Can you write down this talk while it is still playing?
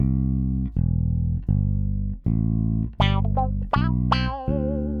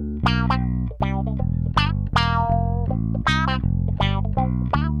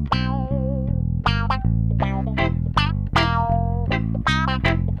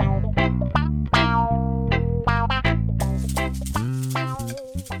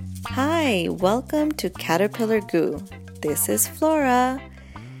Hi, welcome to Caterpillar Goo. This is Flora.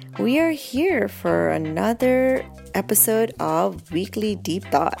 We are here for another episode of Weekly Deep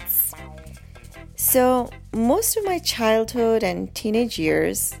Thoughts. So, most of my childhood and teenage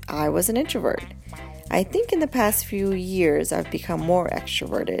years, I was an introvert. I think in the past few years, I've become more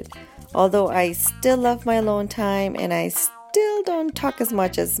extroverted, although I still love my alone time and I still don't talk as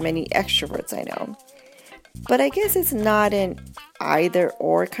much as many extroverts I know. But I guess it's not an either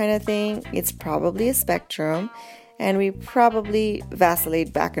or kind of thing. It's probably a spectrum, and we probably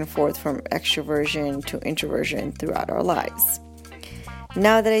vacillate back and forth from extroversion to introversion throughout our lives.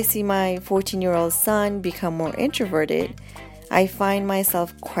 Now that I see my 14-year-old son become more introverted, I find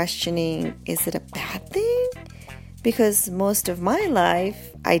myself questioning, is it a bad thing? Because most of my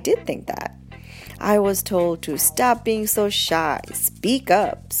life, I did think that. I was told to stop being so shy, speak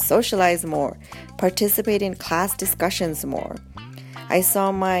up, socialize more, participate in class discussions more. I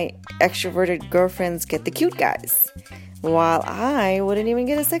saw my extroverted girlfriends get the cute guys, while I wouldn't even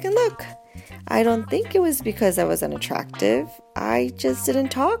get a second look. I don't think it was because I was unattractive. I just didn't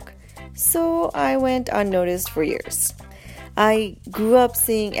talk, so I went unnoticed for years. I grew up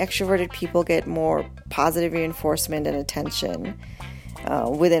seeing extroverted people get more positive reinforcement and attention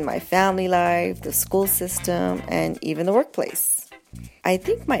within my family life, the school system, and even the workplace. I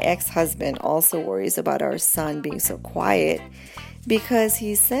think my ex-husband also worries about our son being so quiet because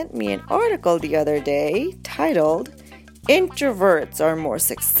he sent me an article the other day titled, "Introverts are more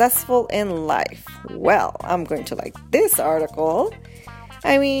successful in life." Well, I'm going to like this article.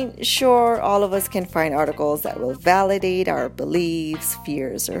 I mean, sure, all of us can find articles that will validate our beliefs,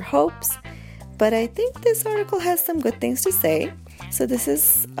 fears, or hopes, but I think this article has some good things to say. So this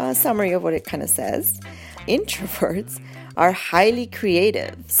is a summary of what it kind of says. Introverts are highly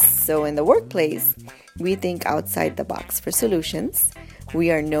creative. So in the workplace, we think outside the box for solutions.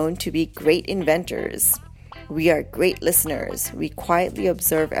 We are known to be great inventors. We are great listeners. We quietly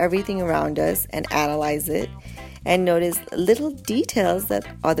observe everything around us and analyze it and notice little details that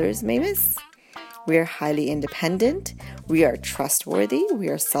others may miss. We are highly independent. We are trustworthy. We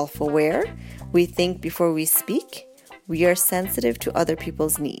are self-aware. We think before we speak. We are sensitive to other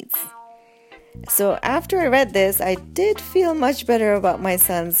people's needs. So after I read this, I did feel much better about my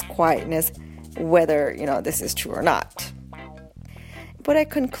son's quietness, whether, this is true or not. What I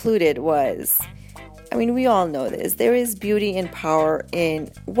concluded was, we all know this. There is beauty and power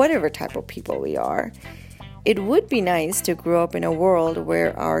in whatever type of people we are. It would be nice to grow up in a world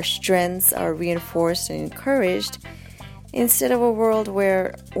where our strengths are reinforced and encouraged, instead of a world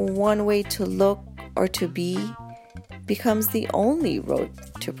where one way to look or to be becomes the only road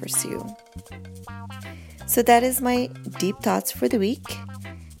to pursue. So that is my deep thoughts for the week.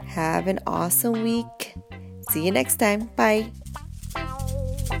 Have an awesome week. See you next time. Bye.